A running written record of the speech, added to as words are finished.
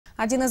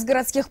Один из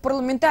городских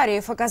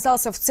парламентариев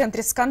оказался в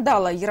центре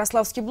скандала.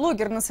 Ярославский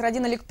блогер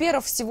Насраддин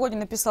Алекперов сегодня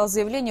написал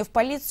заявление в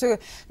полицию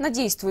на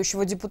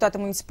действующего депутата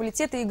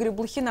муниципалитета Игоря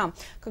Блохина.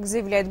 Как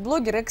заявляет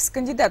блогер,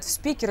 экс-кандидат в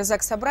спикеры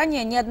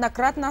Заксобрания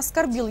неоднократно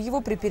оскорбил его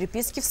при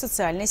переписке в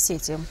социальной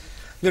сети.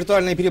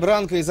 Виртуальная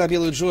перебранка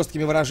изобилует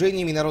жесткими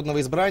выражениями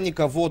народного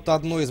избранника. Вот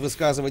одно из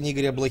высказываний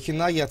Игоря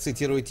Блохина. Я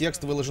цитирую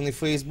текст, выложенный в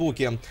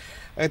Фейсбуке.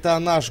 «Это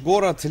наш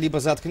город. Либо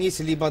заткнись,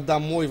 либо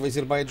домой в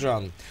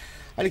Азербайджан».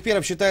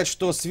 Алекперов считает,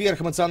 что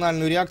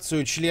сверхэмоциональную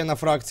реакцию члена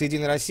фракции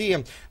 «Единой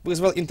России»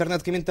 вызвал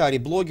интернет-комментарий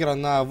блогера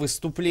на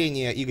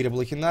выступление Игоря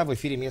Блохина в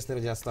эфире местной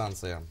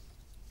радиостанции.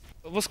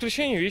 В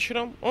воскресенье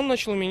вечером он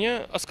начал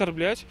меня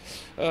оскорблять.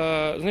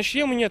 Значит,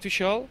 я ему не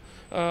отвечал.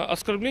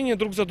 Оскорбления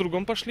друг за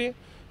другом пошли.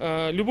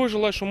 Любой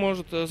желающий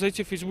может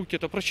зайти в Фейсбуке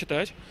это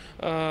прочитать.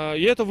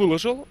 Я это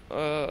выложил.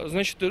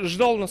 Значит,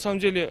 ждал на самом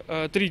деле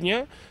 3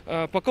 дня,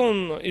 пока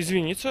он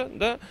извинится,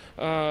 да?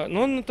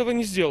 Но он этого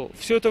не сделал.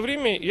 Все это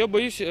время я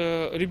боюсь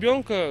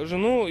ребенка,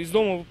 жену из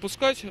дома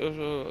выпускать.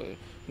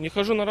 Не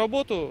хожу на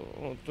работу,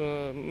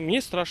 вот,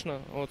 мне страшно.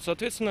 Вот,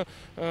 соответственно,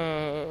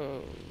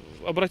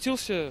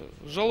 обратился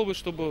с жалобой,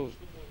 чтобы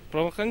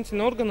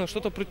правоохранительные органы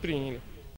что-то предприняли.